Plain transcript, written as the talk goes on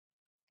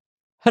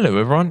Hello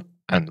everyone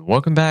and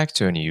welcome back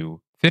to a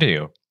new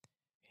video.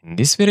 In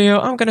this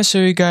video, I'm gonna show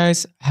you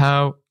guys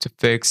how to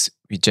fix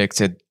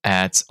rejected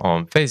ads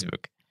on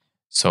Facebook.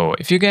 So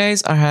if you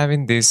guys are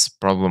having this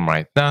problem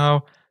right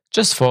now,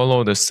 just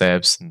follow the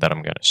steps that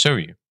I'm gonna show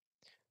you.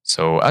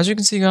 So as you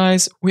can see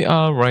guys, we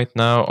are right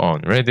now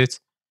on Reddit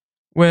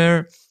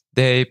where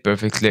they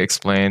perfectly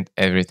explained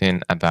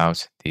everything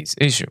about this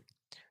issue.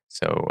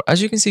 So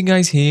as you can see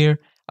guys here,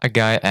 a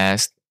guy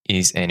asked,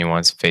 is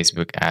anyone's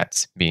Facebook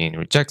ads being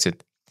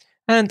rejected?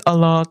 And a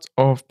lot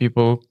of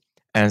people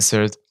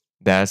answered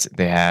that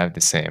they have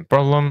the same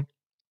problem.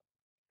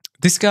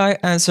 This guy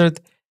answered,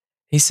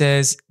 he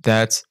says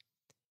that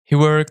he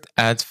worked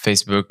at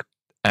Facebook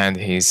and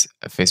he's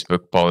a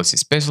Facebook policy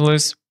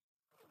specialist.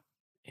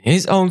 In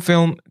his own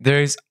film,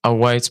 there is a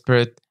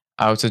widespread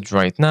outage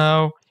right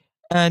now,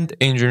 and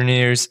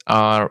engineers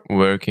are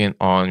working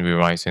on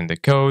rewriting the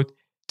code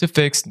to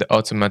fix the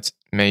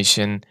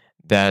automation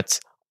that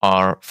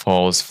are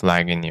false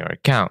flagging your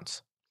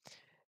account.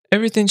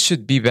 Everything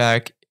should be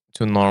back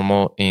to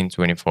normal in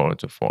 24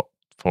 to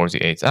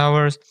 48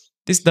 hours.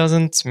 This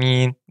doesn't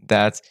mean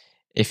that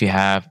if you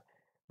have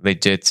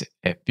legit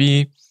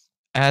FB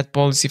ad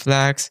policy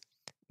flags,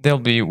 they'll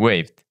be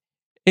waived.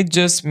 It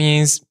just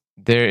means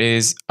there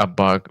is a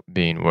bug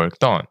being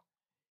worked on.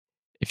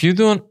 If you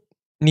don't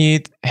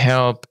need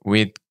help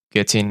with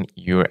getting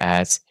your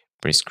ads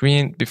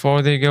pre-screened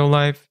before they go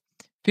live,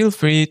 feel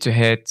free to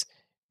hit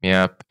me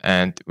up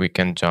and we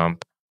can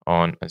jump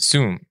on a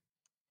Zoom.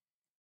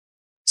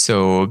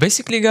 So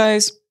basically,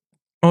 guys,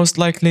 most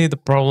likely the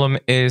problem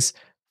is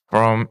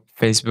from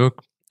Facebook,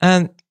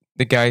 and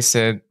the guy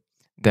said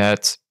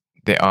that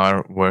they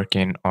are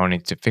working on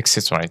it to fix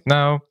it right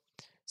now.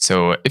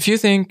 So if you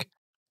think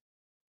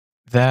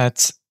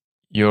that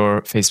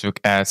your Facebook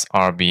ads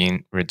are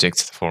being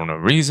rejected for no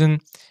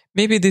reason,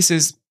 maybe this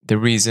is the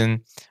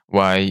reason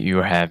why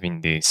you're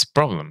having this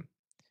problem.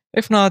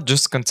 If not,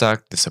 just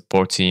contact the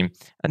support team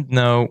and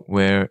know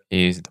where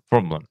is the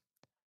problem.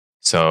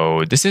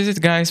 So this is it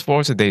guys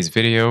for today's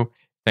video.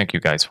 Thank you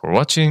guys for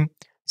watching.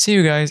 See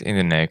you guys in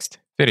the next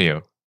video.